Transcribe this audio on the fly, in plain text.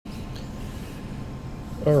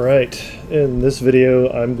Alright, in this video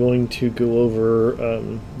I'm going to go over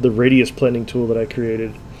the radius planning tool that I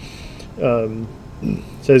created. So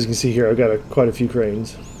as you can see here, I've got quite a few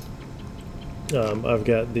cranes. I've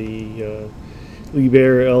got the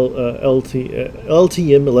Liebherr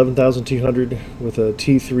LTM 11200 with a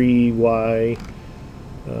T3Y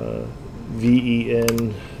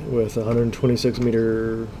VEN with 126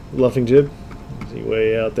 meter luffing jib. See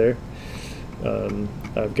way out there.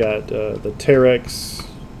 I've got the Terex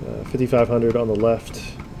 5500 on the left.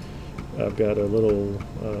 I've got a little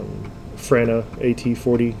Frana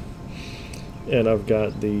AT40, and I've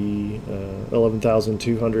got the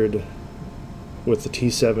 11200 with the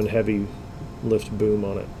T7 heavy lift boom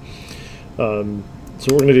on it. So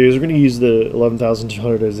what we're going to do is we're going to use the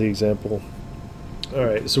 11200 as the example.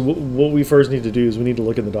 Alright, so what we first need to do is we need to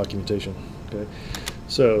look at the documentation. Okay,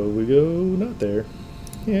 so we go not there,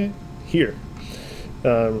 yeah, here.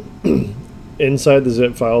 Inside the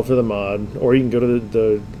zip file for the mod, or you can go to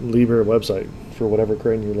the Liebherr website for whatever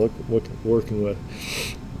crane you're working with.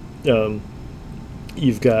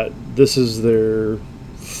 You've got, this is their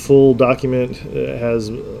full document. It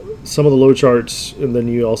has some of the load charts, and then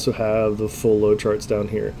you also have the full load charts down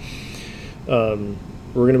here. We're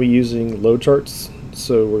going to be using load charts,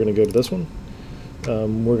 so we're going to go to this one.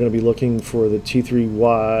 We're going to be looking for the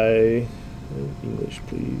T3Y, English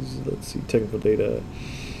please, let's see, technical data.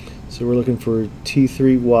 So we're looking for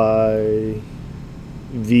T3Y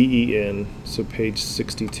VEN, so page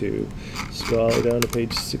 62. Scroll down to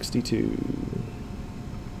page 62.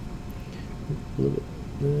 There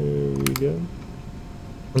we go.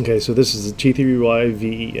 Okay, so this is the T3Y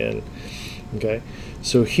VEN. Okay,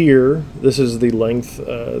 so here, this is the length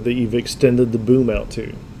that you've extended the boom out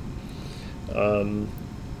to.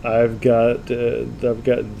 I've got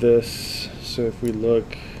this. So if we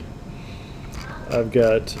look, I've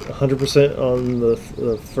got 100% on the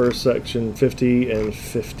first section, 50 and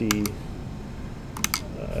 50.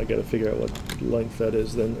 I got to figure out what length that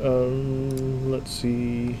is then. Let's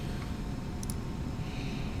see.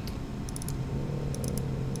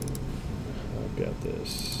 I've got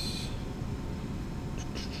this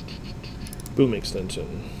boom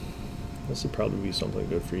extension. This would probably be something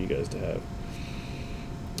good for you guys to have.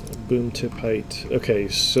 Boom tip height. Okay,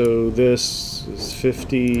 so this is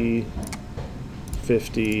 50,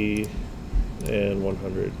 50, and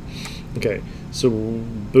 100. Okay, so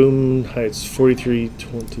boom height's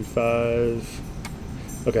 43.25.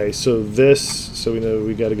 Okay, so this, so we know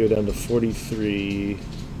we got to go down to 43.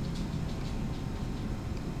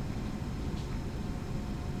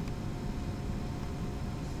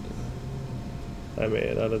 I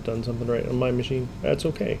may not have done something right on my machine. That's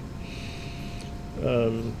okay.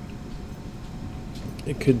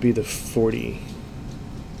 It could be the 40.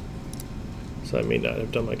 So I may not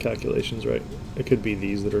have done my calculations right. It could be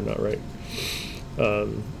these that are not right.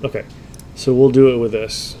 Okay, so we'll do it with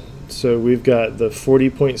this. So we've got the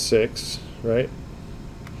 40.6, right?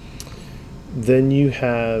 Then you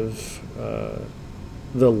have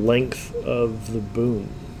the length of the boom,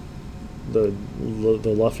 the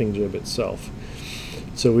luffing jib itself.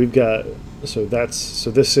 So we've got, so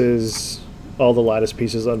this is all the lattice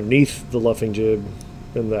pieces underneath the luffing jib,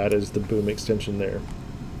 and that is the boom extension there.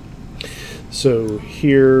 So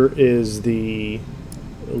here is the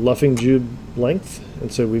luffing jib length,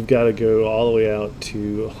 and so we've got to go all the way out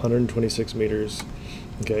to 126 meters.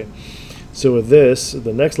 Okay, so with this,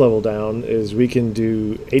 the next level down is we can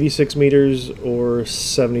do 86 meters or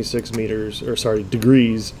 76 meters, or sorry,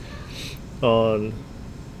 degrees on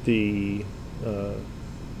the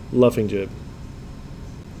luffing jib.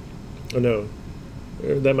 Oh no,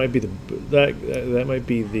 that might be the that might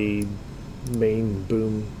be the main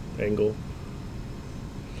boom angle.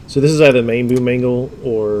 So this is either the main boom angle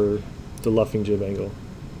or the luffing jib angle.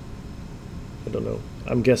 I don't know.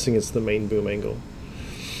 I'm guessing it's the main boom angle.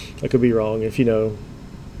 I could be wrong. If you know,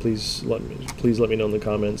 please let me know in the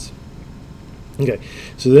comments. Okay,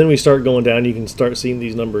 so then we start going down. You can start seeing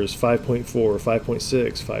these numbers: 5.4,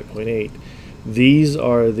 5.6, 5.8. These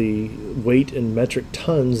are the weight in metric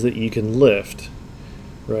tons that you can lift,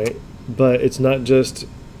 right? But it's not just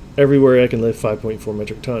everywhere I can lift 5.4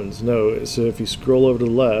 metric tons. No, so if you scroll over to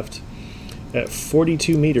the left, at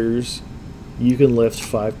 42 meters, you can lift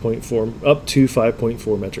 5.4 up to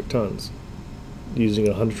 5.4 metric tons using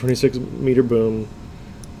a 126 meter boom,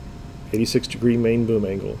 86 degree main boom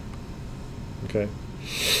angle. Okay.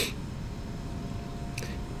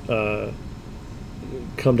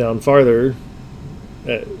 Come down farther,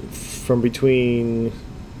 from between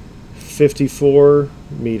 54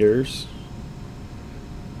 meters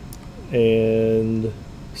and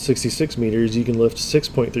 66 meters, you can lift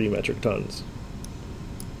 6.3 metric tons.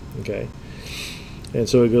 Okay, and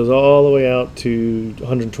so it goes all the way out to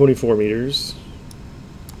 124 meters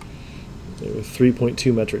with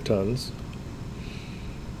 3.2 metric tons,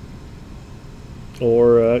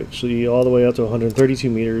 or actually all the way out to 132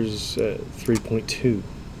 meters at 3.2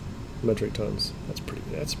 metric tons.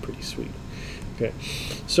 That's pretty sweet. Okay,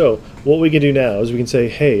 so what we can do now is we can say,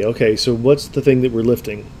 hey, okay, so what's the thing that we're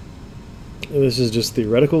lifting? And this is just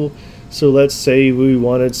theoretical. So let's say we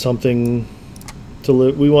wanted something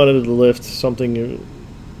to we wanted to lift something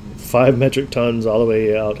 5 metric tons all the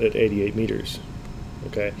way out at 88 meters.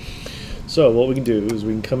 Okay, so what we can do is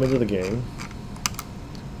we can come into the game,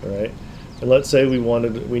 all right, and let's say we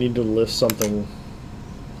need to lift something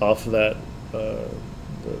off of that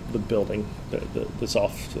the building that's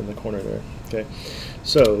off in the corner there. Okay,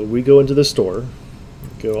 so we go into the store,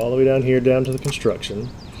 go all the way down here down to the construction,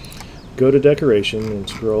 go to decoration and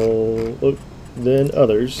scroll, then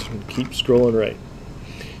others, and keep scrolling right.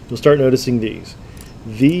 You'll start noticing these.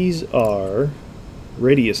 These are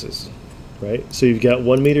radiuses, right? So you've got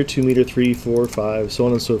 1 meter, 2 meter, 3, 4, 5, so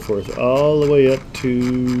on and so forth, all the way up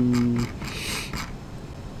to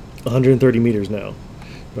 130 meters now,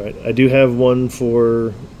 right? I do have one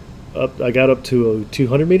for I got up to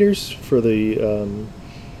 200 meters for the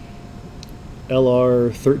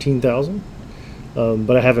LR 13,000.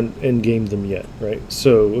 But I haven't end-gamed them yet, right?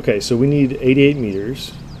 So, okay, so we need 88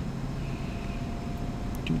 meters.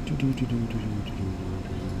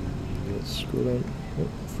 Let's scroll down. Oh,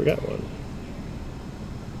 forgot one.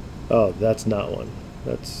 Oh, that's not one.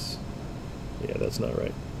 That's not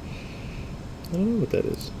right. I don't know what that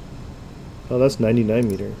is. Oh, that's 99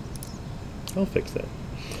 meter. I'll fix that.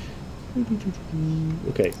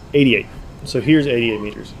 Okay, 88. So here's 88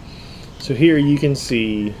 meters. So here you can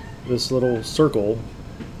see this little circle,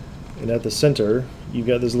 and at the center you've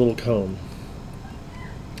got this little cone.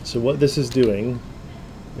 So what this is doing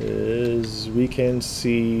is we can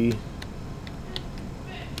see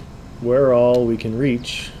where all we can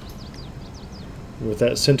reach, with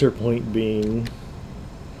that center point being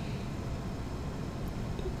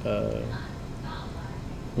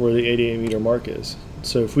where the 88 meter mark is.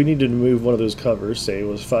 So if we needed to move one of those covers, say it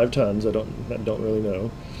was 5 tons, I don't really know,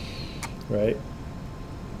 right?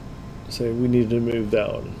 Say we needed to move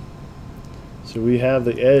that one. So we have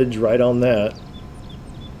the edge right on that,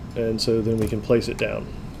 and so then we can place it down.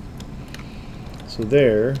 So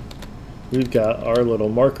there, we've got our little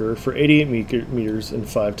marker for 88 meters and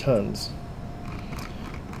 5 tons.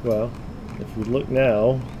 Well, if we look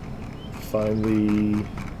now, find the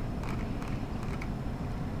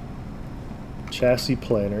chassis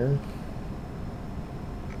planner.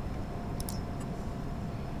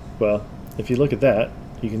 Well, if you look at that,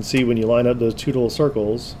 you can see when you line up those two little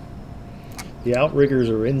circles, the outriggers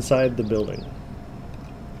are inside the building.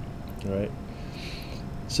 All right?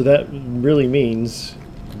 So that really means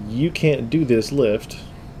you can't do this lift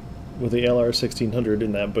with the LR 1600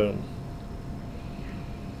 in that boom.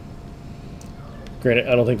 Granted,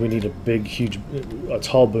 I don't think we need a big, huge,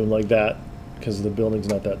 tall boom like that because the building's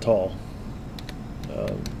not that tall.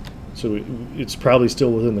 So it's probably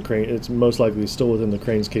still within the crane. It's most likely still within the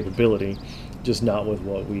crane's capability, just not with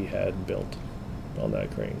what we had built on that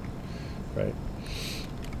crane, right?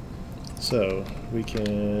 So we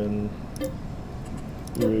can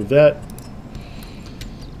remove that.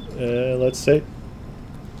 Let's say.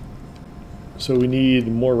 So we need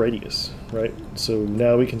more radius, right? So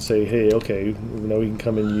now we can say, hey, okay, now we can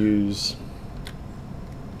come and use.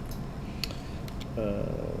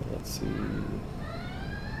 Let's see.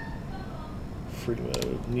 Free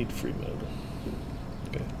mode, need free mode.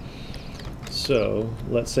 Okay. So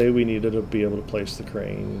let's say we needed to be able to place the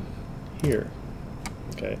crane here.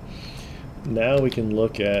 Okay. Now we can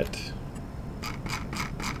look at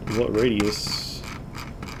what radius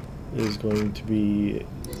is going to be.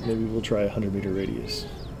 Maybe we'll try 100 meter radius.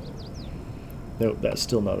 Nope, that's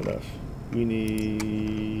still not enough. We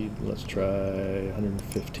need, let's try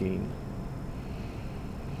 115.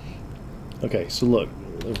 Okay, so look,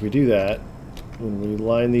 if we do that, when we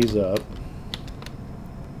line these up,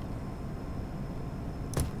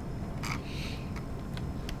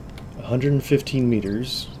 (115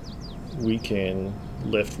 meters), we can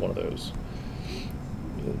lift one of those.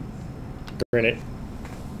 Granted,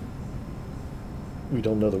 we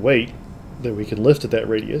don't know the weight that we can lift at that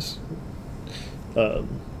radius, but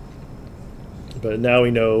now we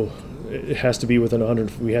know it has to be within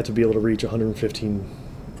 100. We have to be able to reach 115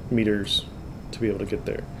 meters to be able to get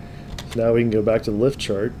there. So now we can go back to the lift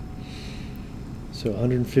chart. So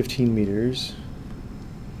 115 meters.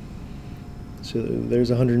 So there's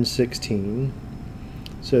 116.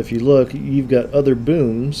 So if you look, you've got other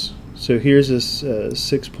booms. So here's this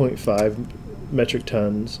 6.5 metric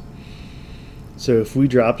tons. So if we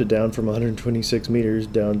dropped it down from 126 meters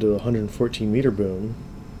down to a 114 meter boom,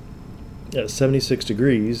 at 76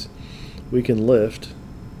 degrees, we can lift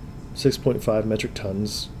 6.5 metric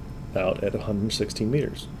tons out at 116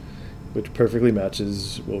 meters, which perfectly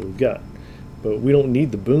matches what we've got. But we don't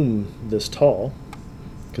need the boom this tall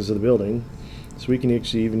because of the building, so we can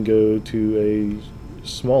actually even go to a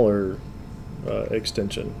smaller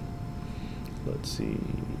extension. Let's see.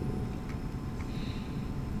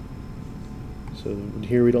 So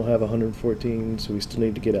here we don't have 114, so we still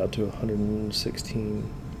need to get out to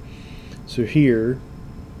 116. So here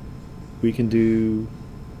we can do,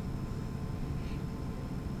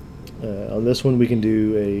 on this one we can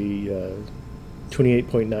do a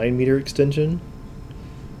 28.9 meter extension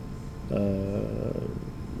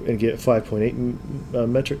and get 5.8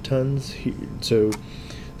 metric tons. So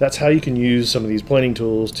that's how you can use some of these planing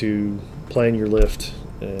tools to plan your lift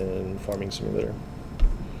in Farming Simulator.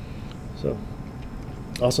 So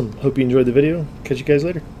awesome. Hope you enjoyed the video. Catch you guys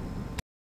later.